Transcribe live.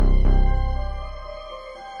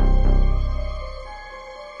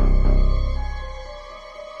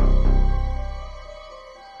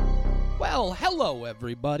Well, hello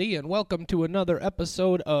everybody, and welcome to another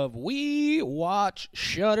episode of We Watch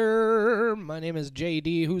Shudder. My name is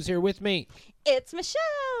JD. Who's here with me? It's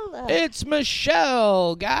Michelle. It's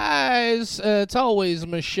Michelle, guys. It's always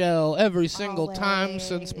Michelle every single time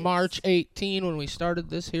since March 18 when we started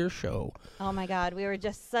this here show. Oh my God, we were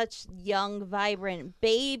just such young, vibrant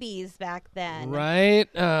babies back then. Right?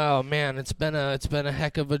 Oh man, it's been a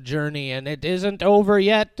heck of a journey, and it isn't over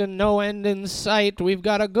yet, and no end in sight. We've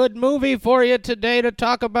got a good movie for you today to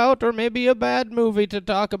talk about, or maybe a bad movie to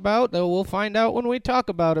talk about. We'll find out when we talk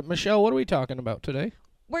about it. Michelle, what are we talking about today?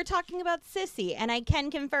 We're talking about Sissy, and I can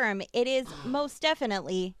confirm it is most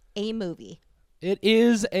definitely a movie. It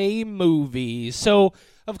is a movie. So,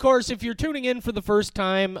 of course, if you're tuning in for the first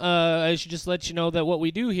time, I should just let you know that what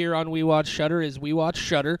we do here on We Watch Shudder is We Watch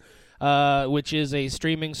Shudder, which is a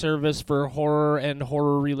streaming service for horror and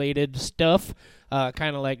horror-related stuff,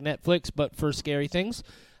 kind of like Netflix, but for scary things.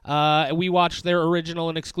 We watch their original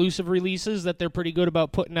and exclusive releases that they're pretty good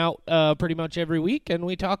about putting out pretty much every week, and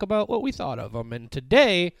we talk about what we thought of them. And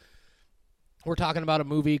today, we're talking about a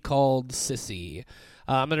movie called Sissy.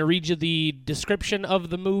 I'm going to read you the description of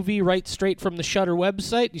the movie right straight from the Shudder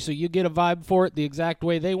website, so you get a vibe for it the exact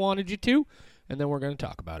way they wanted you to, and then we're going to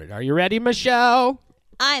talk about it. Are you ready, Michelle?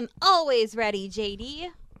 I'm always ready, JD.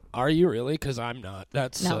 Are you really? Because I'm not.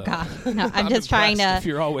 That's no, God, no. I'm just trying to. If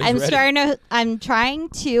you're always I'm ready. I'm trying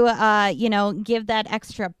to, give that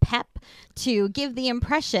extra pep to give the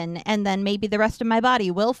impression, and then maybe the rest of my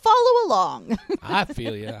body will follow along. I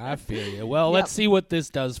feel you. Well, Let's see what this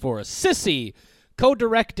does for us. Sissy,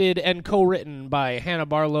 co-directed and co-written by Hannah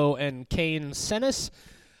Barlow and Kane Senes.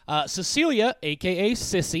 Cecilia, a.k.a.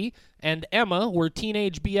 Sissy, and Emma were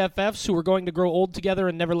teenage BFFs who were going to grow old together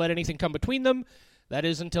and never let anything come between them. That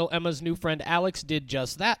is until Emma's new friend Alex did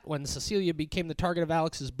just that. When Cecilia became the target of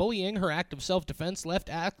Alex's bullying, her act of self-defense left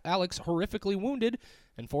Alex horrifically wounded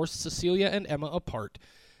and forced Cecilia and Emma apart.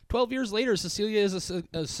 12 years later, Cecilia is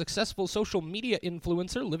a successful social media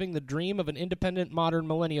influencer living the dream of an independent modern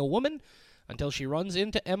millennial woman until she runs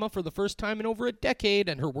into Emma for the first time in over a decade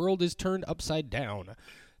and her world is turned upside down.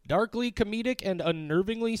 Darkly comedic and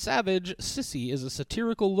unnervingly savage, Sissy is a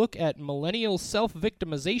satirical look at millennial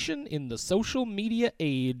self-victimization in the social media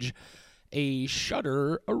age. A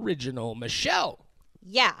Shudder original. Michelle!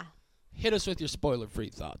 Yeah. Hit us with your spoiler-free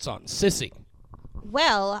thoughts on Sissy.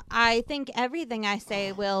 Well, I think everything I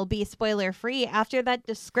say will be spoiler-free. After that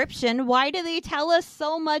description, why do they tell us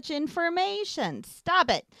so much information? Stop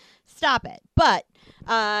it. But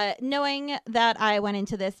knowing that I went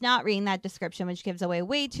into this not reading that description, which gives away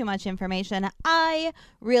way too much information, I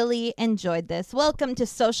really enjoyed this. Welcome to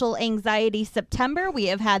Social Anxiety September. We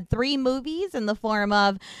have had 3 movies in the form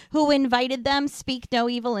of Who Invited Them, Speak No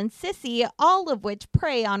Evil, and Sissy, all of which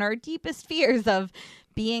prey on our deepest fears of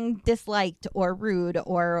being disliked or rude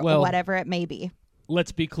or whatever it may be.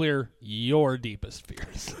 Let's be clear, your deepest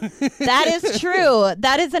fears. That is true.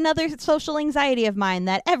 That is another social anxiety of mine,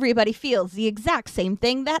 that everybody feels the exact same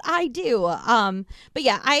thing that I do. But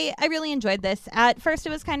yeah, I really enjoyed this. At first, it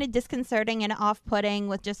was kind of disconcerting and off-putting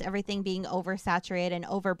with just everything being oversaturated and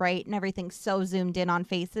overbright and everything so zoomed in on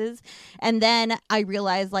faces. And then I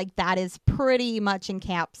realized that is pretty much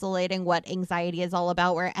encapsulating what anxiety is all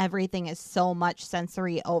about, where everything is so much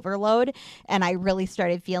sensory overload. And I really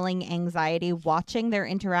started feeling anxiety watching their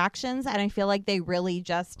interactions, and I feel like they really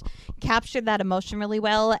just captured that emotion really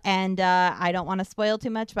well. And I don't want to spoil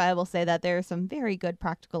too much, but I will say that there are some very good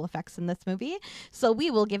practical effects in this movie. So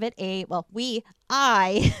we will give it I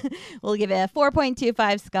will give it a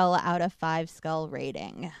 4.25 skull out of 5 skull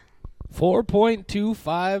rating.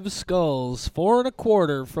 4.25 skulls, 4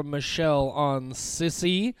 1/4 from Michelle on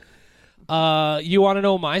Sissy. You want to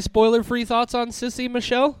know my spoiler-free thoughts on Sissy,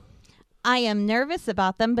 Michelle? I am nervous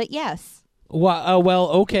about them, but yes.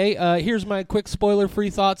 Okay. Here's my quick spoiler-free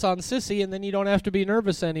thoughts on Sissy, and then you don't have to be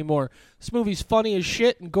nervous anymore. This movie's funny as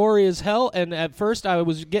shit and gory as hell, and at first I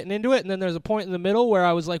was getting into it, and then there's a point in the middle where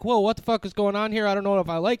I was like, whoa, what the fuck is going on here? I don't know if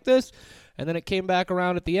I like this. And then it came back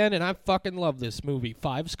around at the end, and I fucking love this movie.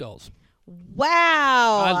 5 skulls.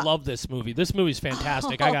 Wow. I love this movie. This movie's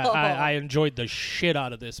fantastic. I enjoyed the shit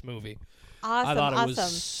out of this movie. Awesome. I thought it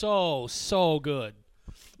was so good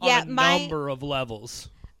on a number of levels.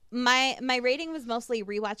 My rating was mostly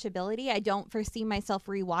rewatchability. I don't foresee myself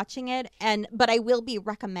rewatching it, but I will be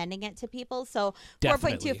recommending it to people. So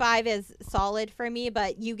 4.25 is solid for me,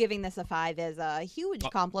 but you giving this a 5 is a huge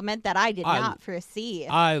compliment that I did not foresee.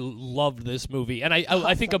 I loved this movie, and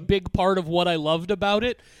I think a big part of what I loved about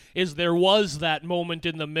it is there was that moment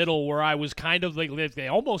in the middle where I was kind of like, they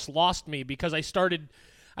almost lost me because I started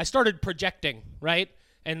projecting, right?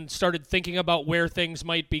 and started thinking about where things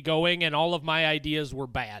might be going, and all of my ideas were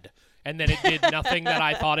bad. And then it did nothing that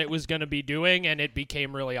I thought it was going to be doing, and it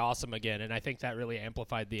became really awesome again. And I think that really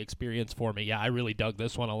amplified the experience for me. Yeah, I really dug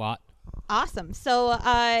this one a lot. Awesome. So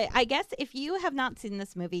I guess if you have not seen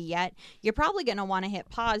this movie yet, you're probably going to want to hit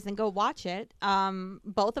pause and go watch it.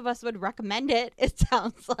 Both of us would recommend it, it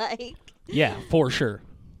sounds like. Yeah, for sure.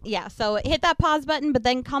 Yeah, so hit that pause button, but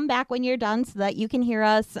then come back when you're done so that you can hear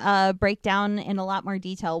us break down in a lot more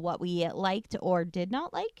detail what we liked or did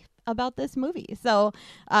not like about this movie. So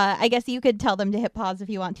I guess you could tell them to hit pause if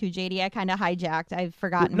you want to, JD. I kind of hijacked. I've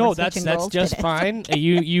forgotten. No, that's just fine. Okay.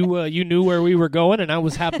 You knew where we were going, and I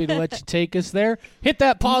was happy to let you take us there. Hit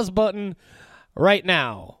that pause button right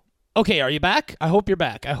now. Okay, are you back? I hope you're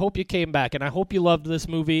back. I hope you came back, and I hope you loved this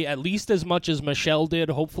movie at least as much as Michelle did,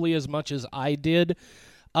 hopefully as much as I did.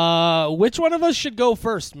 Which one of us should go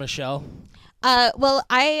first, Michelle? Well,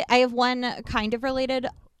 I have one kind of related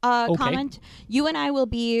comment. You and I will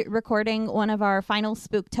be recording one of our final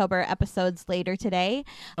Spooktober episodes later today.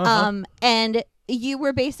 And you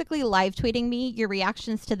were basically live tweeting me your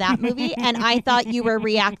reactions to that movie, and I thought you were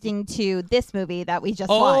reacting to this movie that we just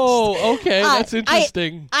watched. Oh, okay, that's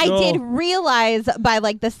interesting. I did realize by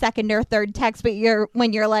like the second or third text, but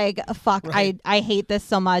when you're like, fuck, right. I hate this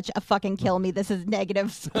so much, fucking kill me, this is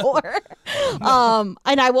negative score. And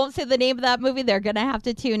I won't say the name of that movie. They're gonna have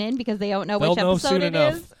to tune in because they don't know which episode it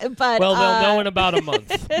is. But they'll know in about a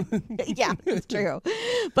month. Yeah, it's true.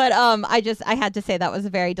 But I had to say that was a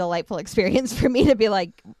very delightful experience for me to be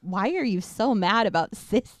like, why are you so mad about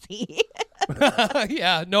Sissy?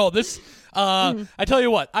 Yeah, no, this I tell you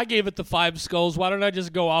what, I gave it the 5 skulls. Why don't I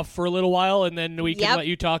just go off for a little while, and then we can let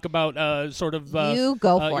you talk about sort of you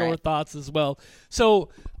go for your thoughts as well. So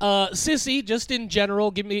Sissy, just in general,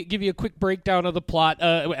 give you a quick breakdown of the plot,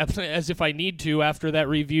 as if I need to after that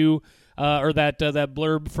review or that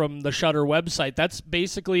blurb from the Shudder website. That's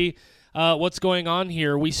basically what's going on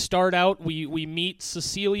here. We start out, we meet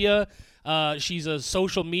Cecilia. She's a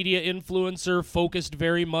social media influencer focused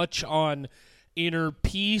very much on inner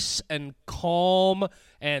peace and calm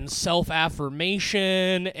and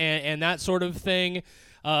self-affirmation and that sort of thing.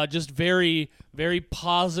 Just very, very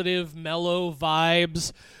positive, mellow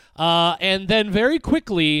vibes. And then very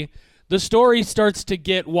quickly, the story starts to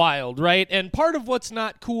get wild, right? And part of what's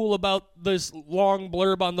not cool about this long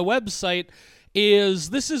blurb on the website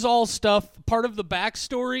is this is all stuff, part of the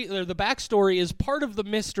backstory, or the backstory is part of the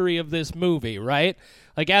mystery of this movie, right?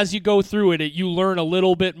 Like, as you go through it, you learn a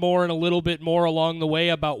little bit more and a little bit more along the way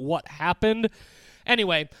about what happened.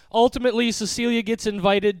 Anyway, ultimately, Cecilia gets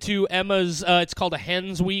invited to Emma's, it's called a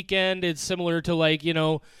Hens Weekend. It's similar to, like, you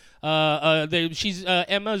know, she's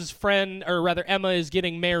Emma's friend, or rather Emma is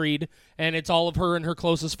getting married, and it's all of her and her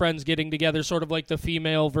closest friends getting together, sort of like the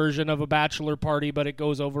female version of a bachelor party, but it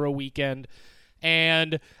goes over a weekend.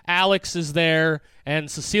 And Alex is there, and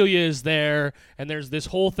Cecilia is there, and there's this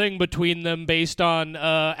whole thing between them based on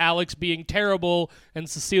Alex being terrible and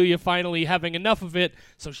Cecilia finally having enough of it,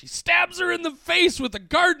 so she stabs her in the face with a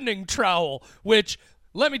gardening trowel, which,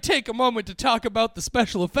 let me take a moment to talk about the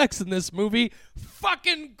special effects in this movie.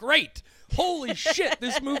 Fucking great. Holy shit,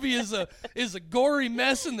 this movie is a gory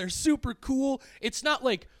mess, and they're super cool. It's not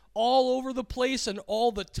like all over the place and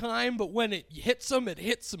all the time, but when it hits them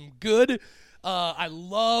good. I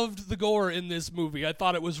loved the gore in this movie. I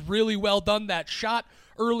thought it was really well done. That shot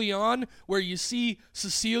early on where you see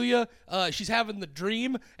Cecilia, she's having the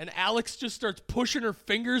dream, and Alex just starts pushing her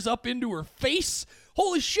fingers up into her face.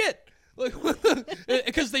 Holy shit.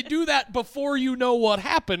 Because they do that before you know what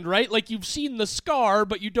happened, right? Like, you've seen the scar,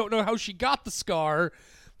 but you don't know how she got the scar.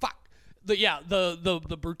 Fuck.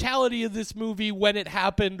 The brutality of this movie when it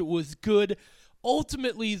happened was good.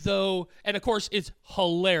 Ultimately, though, and of course, it's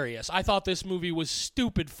hilarious. I thought this movie was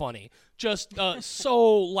stupid funny. Just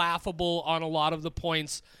so laughable on a lot of the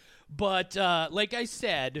points. But like I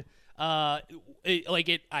said, I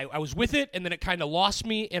was with it, and then it kind of lost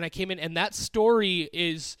me, and I came in, and that story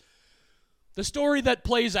is... The story that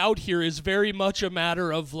plays out here is very much a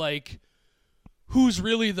matter of, like, who's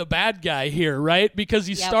really the bad guy here, right? Because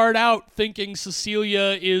you start out thinking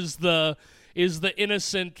Cecilia is the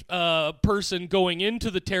innocent person going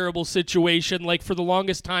into the terrible situation. Like, for the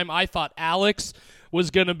longest time, I thought Alex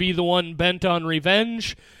was going to be the one bent on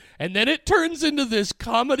revenge. And then it turns into this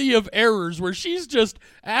comedy of errors where she's just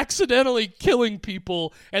accidentally killing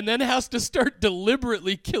people and then has to start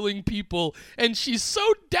deliberately killing people. And she's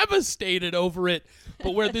so devastated over it.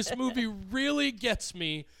 But where this movie really gets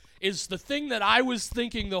me is the thing that I was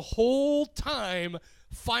thinking the whole time.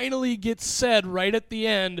 finally gets said right at the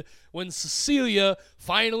end when Cecilia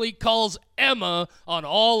finally calls Emma on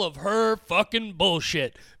all of her fucking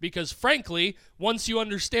bullshit. Because frankly, once you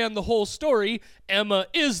understand the whole story, Emma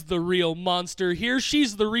is the real monster here.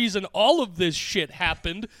 She's the reason all of this shit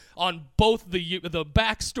happened on both the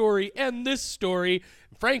backstory and this story.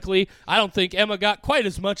 Frankly, I don't think Emma got quite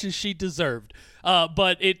as much as she deserved.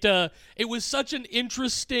 But it was such an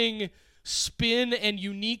interesting spin and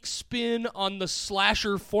unique spin on the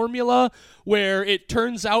slasher formula, where it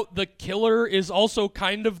turns out the killer is also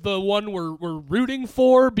kind of the one we're rooting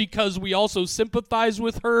for because we also sympathize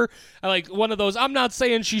with her. Like one of those, I'm not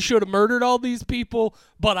saying she should have murdered all these people,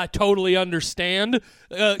 but I totally understand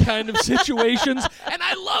kind of situations. And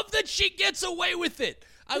I love that she gets away with it.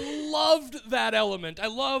 I loved that element. I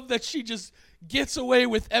love that she just gets away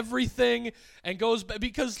with everything and goes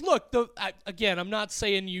because look, again, I'm not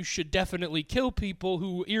saying you should definitely kill people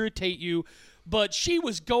who irritate you, but she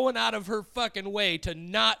was going out of her fucking way to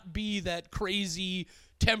not be that crazy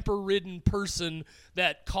temper-ridden person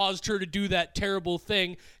that caused her to do that terrible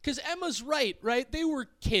thing. Because Emma's right? They were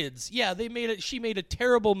kids. Yeah, she made a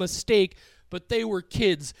terrible mistake, but they were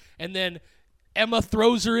kids. And then Emma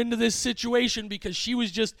throws her into this situation because she was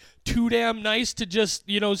just too damn nice to just,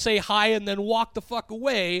 say hi and then walk the fuck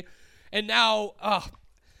away. And now,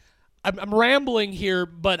 I'm rambling here,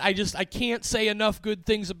 but I can't say enough good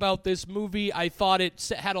things about this movie. I thought it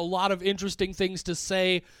had a lot of interesting things to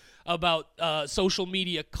say about social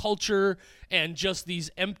media culture and just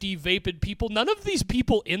these empty, vapid people. None of these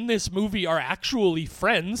people in this movie are actually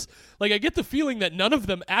friends. Like, I get the feeling that none of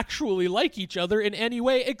them actually like each other in any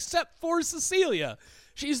way except for Cecilia.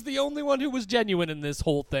 She's the only one who was genuine in this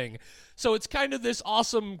whole thing. So it's kind of this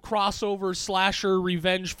awesome crossover slasher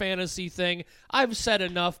revenge fantasy thing. I've said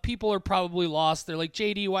enough. People are probably lost. They're like,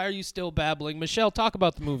 JD, why are you still babbling? Michelle, talk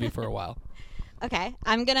about the movie for a while. Okay,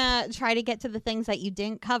 I'm going to try to get to the things that you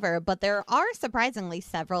didn't cover, but there are surprisingly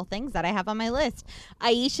several things that I have on my list.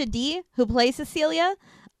 Aisha Dee, who plays Cecilia,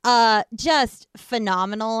 just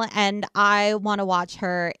phenomenal, and I want to watch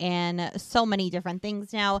her in so many different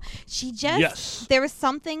things now. There was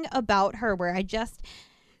something about her where I just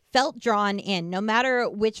felt drawn in, no matter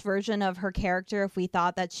which version of her character, if we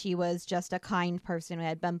thought that she was just a kind person who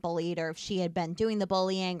had been bullied, or if she had been doing the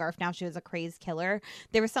bullying, or if now she was a crazed killer.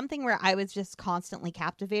 There was something where I was just constantly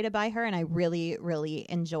captivated by her, and I really, really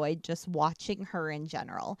enjoyed just watching her in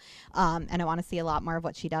general. And I want to see a lot more of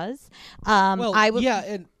what she does.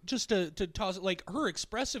 And just to toss it, like, her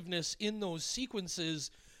expressiveness in those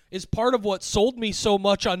sequences is part of what sold me so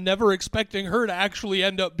much on never expecting her to actually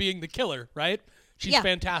end up being the killer, right? She's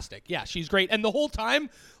fantastic. Yeah, she's great. And the whole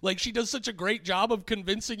time, like, she does such a great job of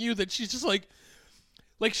convincing you that she's just like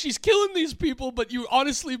she's killing these people, but you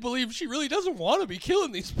honestly believe she really doesn't want to be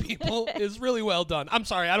killing these people. Is really well done. I'm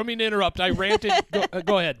sorry, I don't mean to interrupt. I ranted.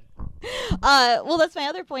 Go ahead. Well, that's my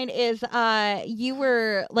other point is you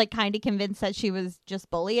were like kind of convinced that she was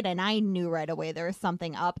just bullied, and I knew right away there was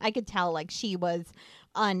something up. I could tell like she was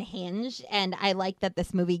unhinged, and I like that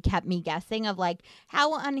this movie kept me guessing of like,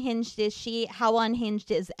 how unhinged is she? How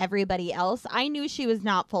unhinged is everybody else? I knew she was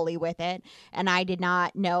not fully with it, and I did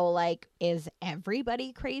not know like, is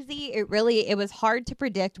everybody crazy? It was hard to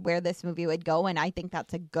predict where this movie would go, and I think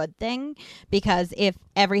that's a good thing, because if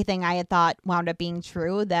everything I had thought wound up being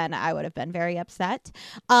true, then I would have been very upset.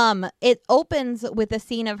 It opens with a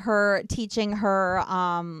scene of her teaching her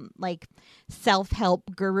like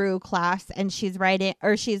self-help guru class, and she's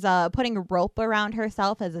putting a rope around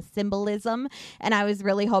herself as a symbolism, and I was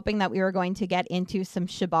really hoping that we were going to get into some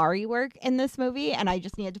shibari work in this movie, and I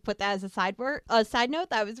just needed to put that as a side note.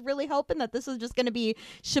 I was really hoping that this was just going to be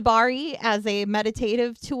shibari as a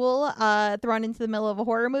meditative tool thrown into the middle of a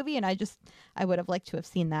horror movie, and I would have liked to have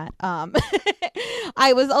seen that.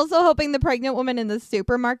 I was also hoping the pregnant woman in the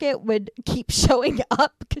supermarket would keep showing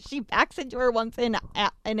up, because she backs into her once in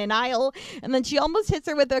an aisle, and then she almost hits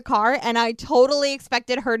her with a car, and I totally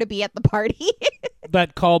expected her to be at the party.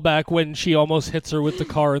 That callback when she almost hits her with the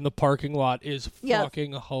car in the parking lot is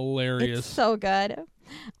fucking hilarious. It's so good.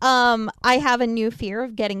 I have a new fear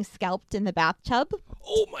of getting scalped in the bathtub.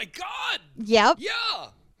 Oh my God. Yep. Yeah.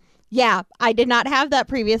 Yeah, I did not have that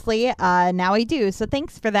previously. Now I do. So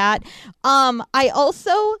thanks for that. I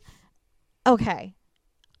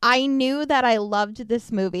knew that I loved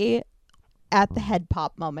this movie at the head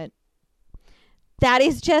pop moment. That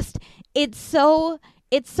is just, it's so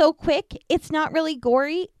It's so quick. It's not really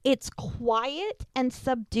gory. It's quiet and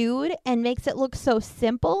subdued and makes it look so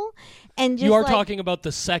simple. And just you are talking about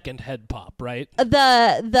the second head pop, right?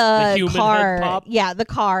 The human car, head pop? yeah, the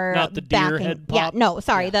car, not the deer backing, head pop. Yeah, no,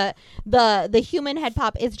 sorry, the human head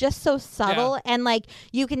pop is just so subtle, and like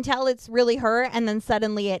you can tell it's really her, and then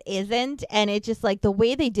suddenly it isn't, and it just like the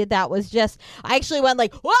way they did that was just. I actually went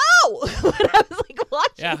like, whoa, when I was like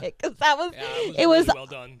watching it, because that was it was really well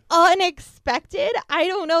done. Unexpected. I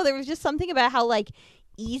don't know. There was just something about how like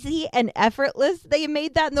easy and effortless they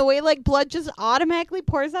made that, in the way like blood just automatically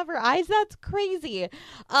pours off her eyes. That's crazy.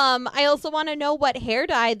 I also want to know what hair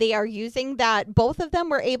dye they are using, that both of them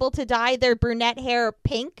were able to dye their brunette hair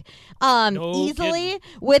pink easily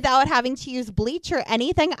without having to use bleach or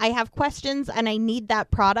anything. I have questions and I need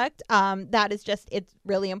that product. That is just, it's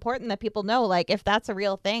really important that people know, like, if that's a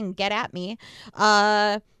real thing, get at me.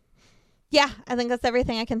 Yeah, I think that's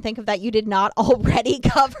everything I can think of that you did not already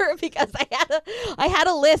cover, because I had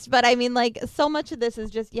a list, but I mean, like, so much of this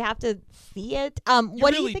is just you have to see it.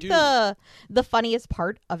 What do you think the funniest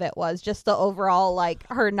part of it was? Just the overall, like,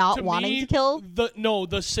 her not wanting to kill?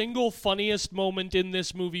 The single funniest moment in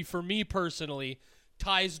this movie for me personally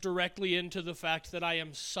ties directly into the fact that I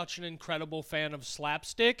am such an incredible fan of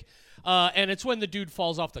slapstick, and it's when the dude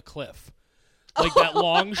falls off the cliff. Like that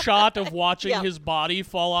long shot of watching his body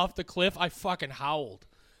fall off the cliff. I fucking howled.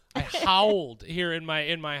 I howled here in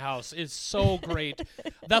my house. It's so great.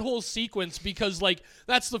 That whole sequence, because like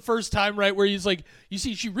that's the first time, right, where he's like, you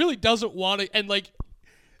see, she really doesn't want to, and like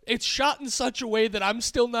it's shot in such a way that I'm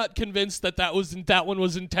still not convinced that that one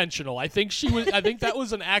was intentional. I think that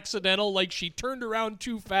was an accidental, like she turned around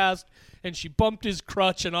too fast and she bumped his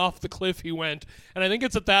crutch and off the cliff he went. And I think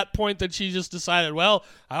it's at that point that she just decided, well,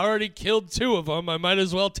 I already killed 2 of them. I might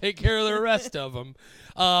as well take care of the rest of them.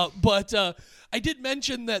 But I did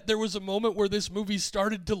mention that there was a moment where this movie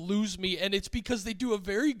started to lose me, and it's because they do a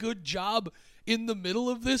very good job in the middle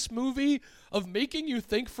of this movie of making you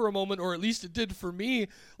think for a moment, or at least it did for me.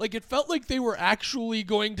 Like, it felt like they were actually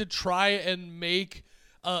going to try and make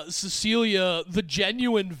Cecilia the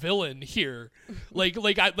genuine villain here. Like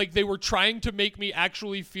they were trying to make me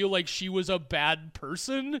actually feel like she was a bad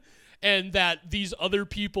person and that these other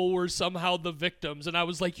people were somehow the victims. And I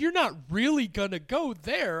was like, you're not really gonna go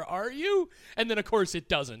there, are you? And then of course it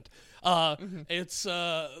doesn't. It's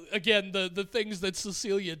again, the things that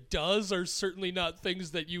Cecilia does are certainly not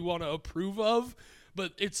things that you want to approve of,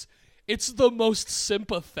 but it's the most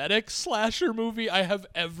sympathetic slasher movie I have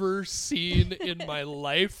ever seen in my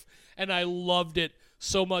life, and I loved it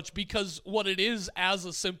so much because what it is as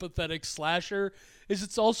a sympathetic slasher is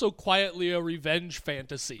it's also quietly a revenge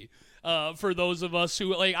fantasy. For those of us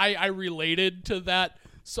who, like, I related to that.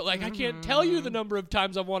 So, like, I can't tell you the number of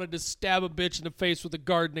times I've wanted to stab a bitch in the face with a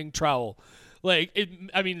gardening trowel. Like,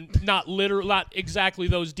 not literal, not exactly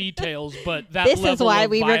those details, but that level of violence. This is why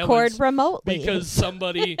we record remotely. Because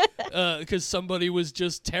somebody was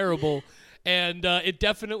just terrible. And it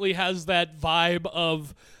definitely has that vibe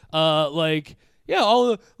of, to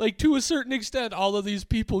a certain extent, all of these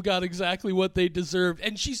people got exactly what they deserved.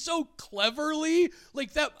 And she's so cleverly,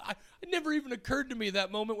 like that, it never even occurred to me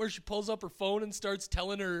that moment where she pulls up her phone and starts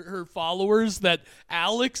telling her followers that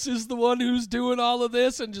Alex is the one who's doing all of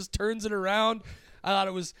this and just turns it around. I thought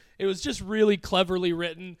it was just really cleverly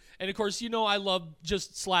written. And of course, I love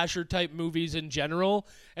just slasher type movies in general.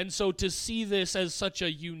 And so to see this as such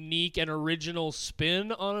a unique and original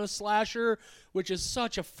spin on a slasher, which is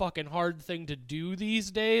such a fucking hard thing to do these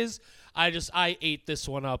days, I ate this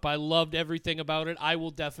one up. I loved everything about it. I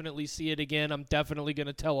will definitely see it again. I'm definitely going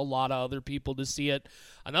to tell a lot of other people to see it.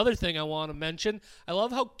 Another thing I want to mention, I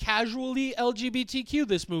love how casually LGBTQ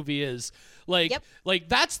this movie is. Like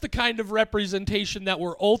that's the kind of representation that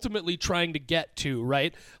we're ultimately trying to get to,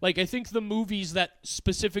 right? Like, I think the movies that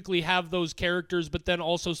specifically have those characters but then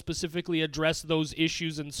also specifically address those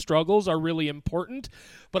issues and struggles are really important.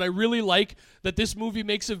 But I really like that this movie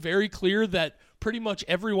makes it very clear that pretty much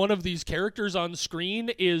every one of these characters on screen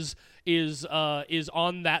is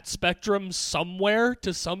on that spectrum somewhere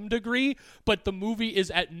to some degree, but the movie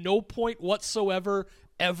is at no point whatsoever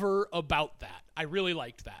ever about that. I really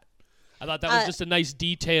liked that. I thought that was just a nice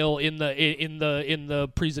detail in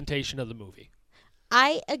the presentation of the movie.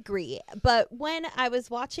 I agree, but when I was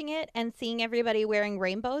watching it and seeing everybody wearing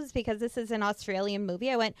rainbows, because this is an Australian movie,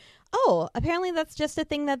 I went, oh, apparently that's just a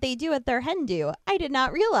thing that they do at their hen do. I did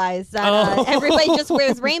not realize that everybody just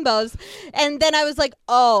wears rainbows. And then I was like,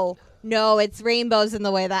 oh, no, it's rainbows in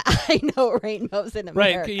the way that I know rainbows in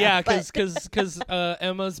America. Right, yeah, because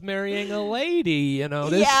Emma's marrying a lady,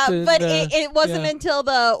 but it wasn't until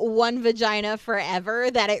the one vagina forever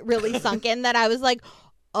that it really sunk in that I was like,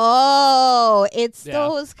 Oh, it's Yeah.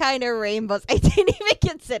 those kind of rainbows. I didn't even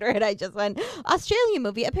consider it. I just went Australian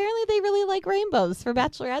movie. Apparently, they really like rainbows for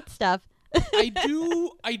bachelorette stuff. I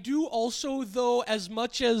do also, though, as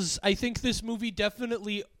much as I think this movie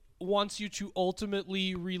definitely wants you to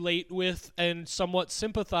ultimately relate with and somewhat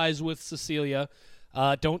sympathize with Cecilia.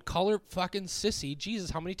 Don't call her fucking Sissy.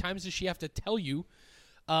 Jesus, how many times does she have to tell you?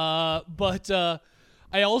 But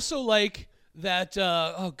I also like that,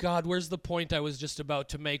 oh God, where's the point I was just about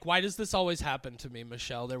to make? Why does this always happen to me,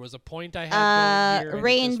 Michelle? There was a point I had going here.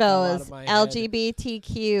 Rainbows, and it just fell out of my head.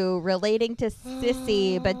 LGBTQ, relating to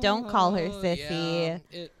Sissy, but don't call her Sissy.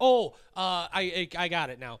 Yeah. I got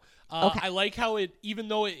it now. Okay. I like how it, even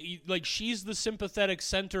though like she's the sympathetic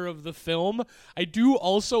center of the film, I do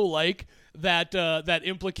also like that that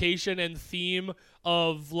implication and theme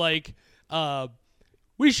of like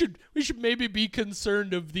we should maybe be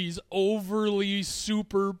concerned of these overly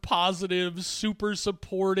super positive, super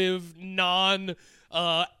supportive, non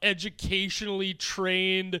educationally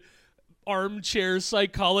trained armchair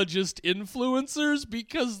psychologist influencers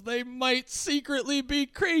because they might secretly be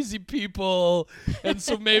crazy people. And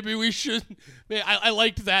so maybe we should I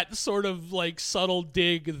liked that sort of like subtle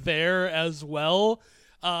dig there as well.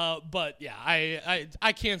 But yeah,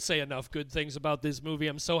 I can't say enough good things about this movie.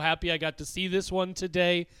 I'm so happy I got to see this one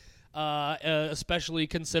today, especially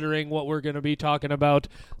considering what we're going to be talking about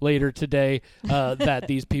later today, that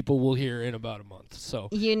these people will hear in about a month. So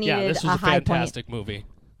You needed yeah, this was a a high fantastic movie.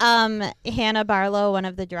 Hannah Barlow, one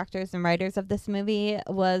of the directors and writers of this movie,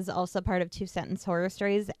 was also part of Two Sentence Horror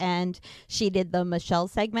Stories, and she did the Michelle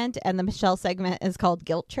segment, and the Michelle segment is called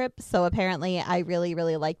Guilt Trip. So apparently, I really,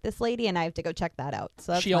 really like this lady, and I have to go check that out.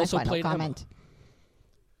 So that's She my also final played comment. Emma.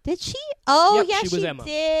 Did she? Oh, Yep, yeah, she was she Emma.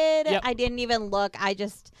 did. Yep. I didn't even look.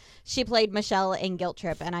 She played Michelle in Guilt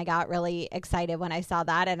Trip, and I got really excited when I saw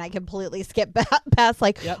that, and I completely skipped past,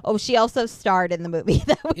 like, Yep. oh, she also starred in the movie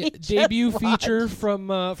that we just Debut watched. feature from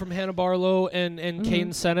Hannah Barlow and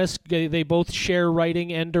Kane Senes. They both share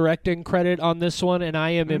writing and directing credit on this one, and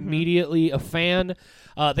I am immediately a fan.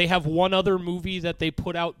 They have one other movie that they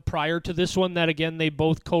put out prior to this one that, again, they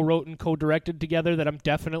both co-wrote and co-directed together that I'm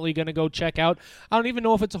definitely going to go check out. I don't even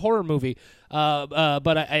know if it's a horror movie, but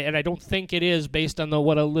I don't think it is based on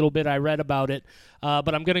what a little bit I read about it.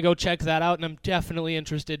 But I'm going to go check that out, and I'm definitely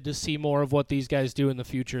interested to see more of what these guys do in the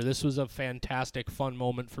future. This was a fantastic, fun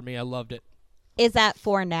moment for me. I loved it. Is that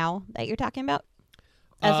For Now that you're talking about?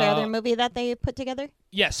 As their other movie that they put together?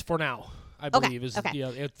 Yes, For Now, I believe is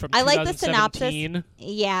from I like the 2017. synopsis.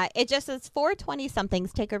 Yeah, it just says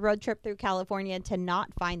 420-somethings take a road trip through California to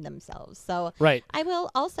not find themselves. So Right. I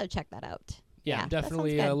will also check that out. Yeah, I'm that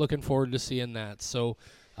definitely sounds good. looking forward to seeing that. So,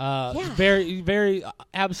 very, very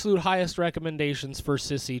absolute highest recommendations for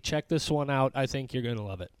Sissy. Check this one out. I think you're going to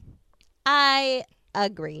love it. I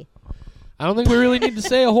agree. I don't think we really need to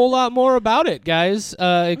say a whole lot more about it, guys,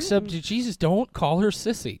 except, Jesus, don't call her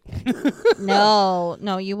Sissy.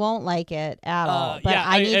 No, you won't like it at all. But yeah,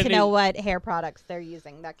 I need to know mean, what hair products they're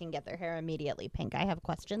using that can get their hair immediately pink. I have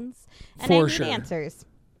questions, and For I need sure. answers.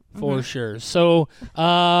 For sure. So,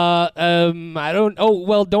 don't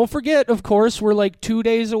forget, of course, we're like 2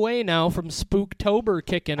 days away now from Spooktober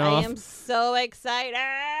kicking off. I am so excited.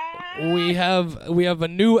 We have a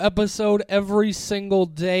new episode every single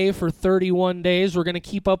day for 31 days. We're going to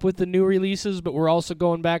keep up with the new releases, but we're also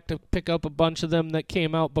going back to pick up a bunch of them that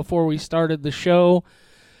came out before we started the show.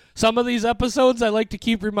 Some of these episodes, I like to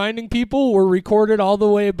keep reminding people, were recorded all the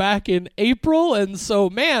way back in April, and so,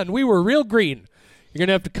 man, we were real green. You're going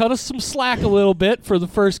to have to cut us some slack a little bit for the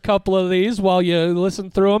first couple of these while you listen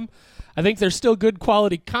through them. I think they're still good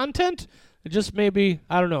quality content. Just maybe,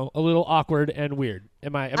 I don't know, a little awkward and weird.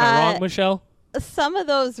 Am I wrong, Michelle? Some of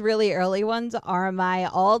those really early ones are my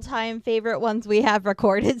all-time favorite ones we have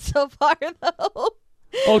recorded so far, though.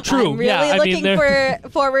 Oh, true. I'm really yeah, looking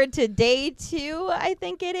forward to day 2, I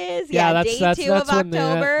think it is. Yeah, day that's 2 of when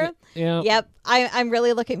October. Yeah. Yep. I'm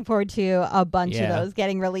really looking forward to a bunch of Yeah. those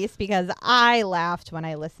getting released because I laughed when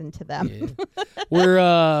I listened to them.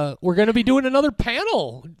 Yeah. We're going to be doing another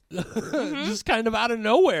panel just kind of out of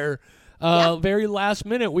nowhere. Very last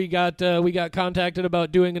minute, we got contacted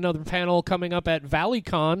about doing another panel coming up at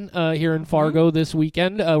ValleyCon here in Fargo this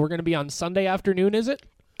weekend. We're going to be on Sunday afternoon, is it?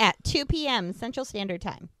 At 2 p.m. Central Standard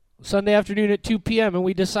Time. Sunday afternoon at 2 p.m., and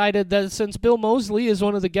we decided that since Bill Moseley is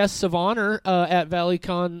one of the guests of honor at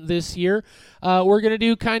ValleyCon this year, we're going to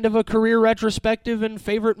do kind of a career retrospective and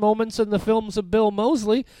favorite moments in the films of Bill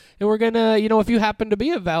Moseley, and we're going to, if you happen to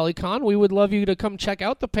be at ValleyCon, we would love you to come check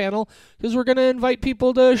out the panel, because we're going to invite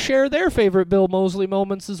people to share their favorite Bill Moseley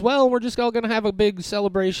moments as well, and we're just all going to have a big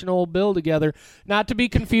celebration of old Bill together, not to be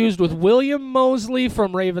confused with William Moseley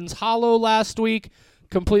from Raven's Hollow last week.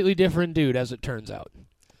 Completely different dude, as it turns out.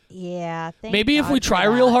 Yeah. Maybe if we try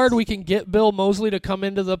real hard, we can get Bill Moseley to come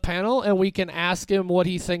into the panel and we can ask him what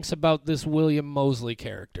he thinks about this William Moseley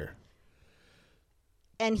character.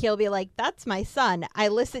 And he'll be like, "That's my son. I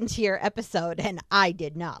listened to your episode and I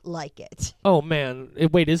did not like it." Oh man!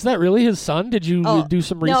 Wait, is that really his son? Did you do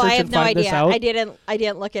some research no, I have and no find idea. this out? I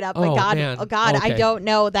didn't look it up. Oh, But man. God, Okay. I don't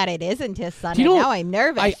know that it isn't his son. You And know, now I'm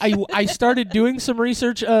nervous. I started doing some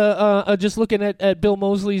research, just looking at Bill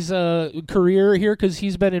Moseley's career here, because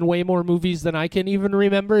he's been in way more movies than I can even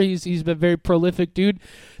remember. He's been a very prolific dude.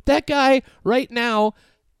 That guy right now,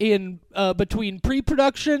 in between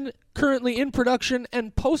pre-production, currently in production,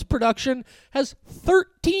 and post-production, has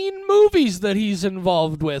 13 movies that he's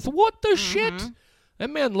involved with. What the shit? That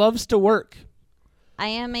man loves to work. I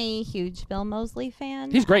am a huge Bill Moseley fan.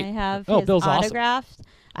 He's great. I have Oh, his Bill's awesome. autograph.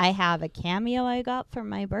 I have a cameo I got for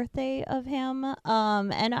my birthday of him.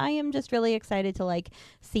 And I am just really excited to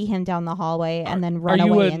see him down the hallway and then run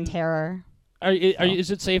away in terror. Is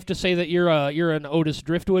it safe to say that you're an Otis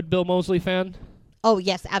Driftwood Bill Moseley fan? Oh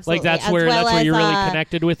yes, absolutely. That's where you're really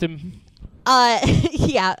connected with him.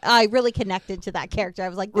 Yeah, I really connected to that character. I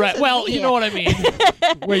was like, right. Well, me. you know what I mean.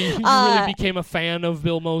 Where you really became a fan of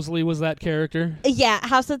Bill Moseley was that character. Yeah,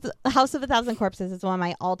 House of a Thousand Corpses is one of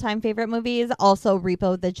my all-time favorite movies. Also,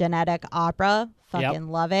 Repo the Genetic Opera, fucking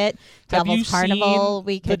love it. Have Devil's you Carnival.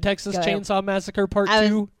 Seen the Texas Chainsaw Massacre Part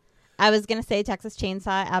 2? I was gonna say Texas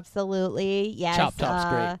Chainsaw, absolutely. Yes. Chop Top's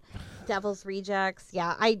great. Devil's Rejects.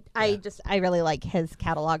 Yeah, I really like his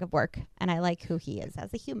catalog of work, and I like who he is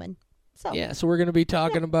as a human. So we're going to be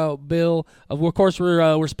talking about Bill. Of course, we're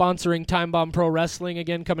sponsoring Time Bomb Pro Wrestling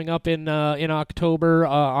again, coming up in October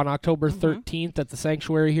on October 13th at the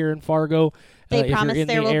Sanctuary here in Fargo. They promise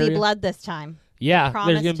there will be blood this time. Yeah,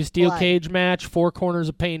 there's going to be steel cage match, 4 Corners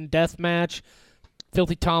of Pain death match.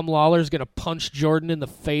 Filthy Tom Lawler is going to punch Jordan in the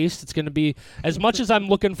face. It's going to be, as much as I'm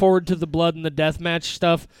looking forward to the blood and the deathmatch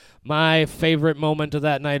stuff, my favorite moment of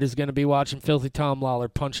that night is going to be watching Filthy Tom Lawler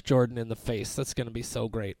punch Jordan in the face. That's going to be so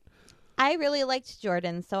great. I really liked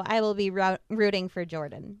Jordan, so I will be rooting for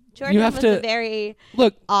Jordan. Jordan was a very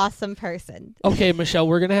awesome person. Okay, Michelle,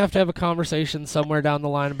 we're going to have a conversation somewhere down the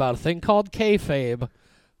line about a thing called kayfabe.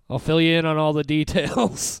 I'll fill you in on all the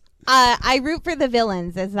details. I root for the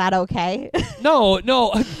villains. Is that okay? No.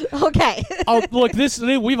 Okay. Look,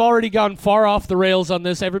 we've already gone far off the rails on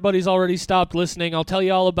this. Everybody's already stopped listening. I'll tell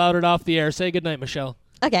you all about it off the air. Say goodnight, Michelle.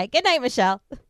 Okay. Good night, Michelle.